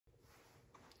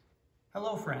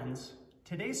Hello, friends.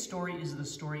 Today's story is the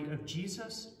story of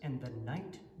Jesus and the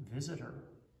night visitor.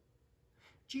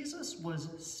 Jesus was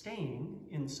staying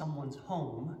in someone's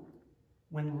home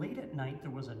when late at night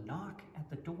there was a knock at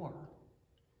the door.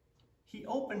 He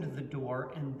opened the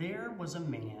door and there was a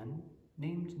man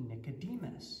named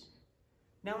Nicodemus.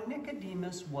 Now,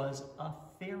 Nicodemus was a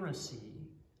Pharisee.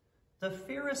 The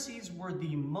Pharisees were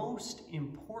the most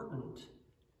important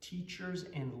teachers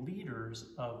and leaders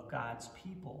of God's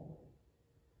people.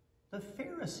 The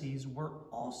Pharisees were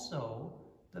also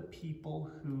the people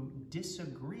who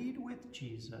disagreed with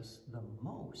Jesus the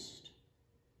most.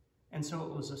 And so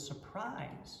it was a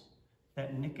surprise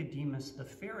that Nicodemus the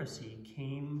Pharisee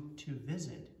came to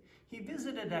visit. He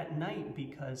visited at night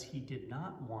because he did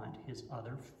not want his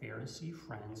other Pharisee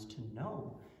friends to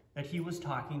know that he was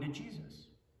talking to Jesus.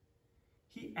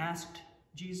 He asked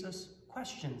Jesus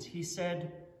questions. He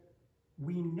said,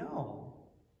 "We know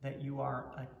that you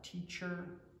are a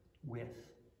teacher with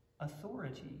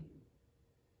authority."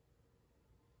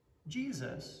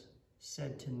 Jesus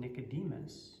said to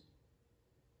Nicodemus,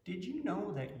 "Did you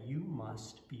know that you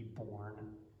must be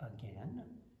born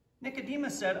again?"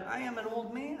 Nicodemus said, "I am an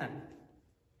old man.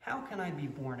 How can I be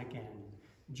born again?"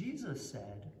 Jesus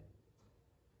said,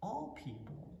 "All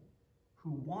people who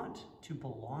want to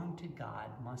belong to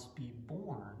God must be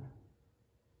born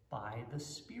by the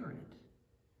Spirit."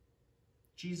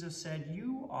 Jesus said,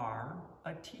 "You are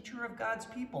a teacher of God's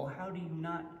people. How do you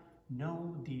not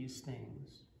know these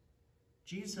things?"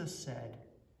 Jesus said,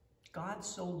 "God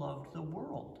so loved the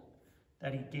world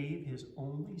that he gave his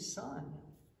only Son,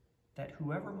 that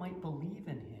whoever might believe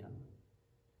in him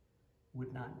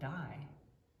would not die,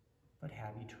 but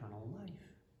have eternal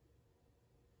life."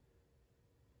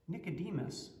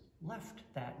 Nicodemus left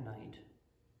that night,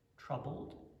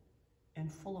 troubled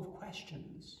and full of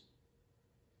questions.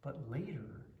 But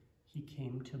later, he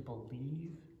came to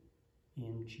believe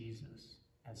in Jesus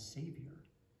as Savior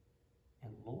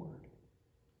and Lord.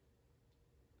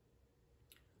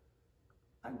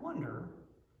 I wonder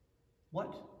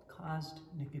what caused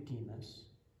Nicodemus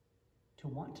to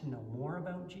want to know more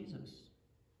about Jesus.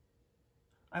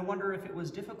 I wonder if it was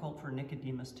difficult for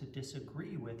Nicodemus to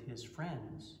disagree with his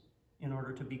friends in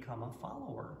order to become a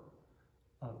follower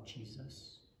of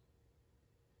Jesus.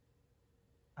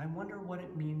 I wonder what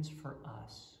it means for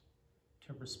us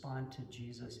to respond to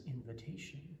Jesus'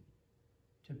 invitation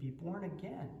to be born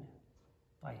again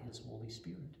by his Holy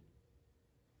Spirit.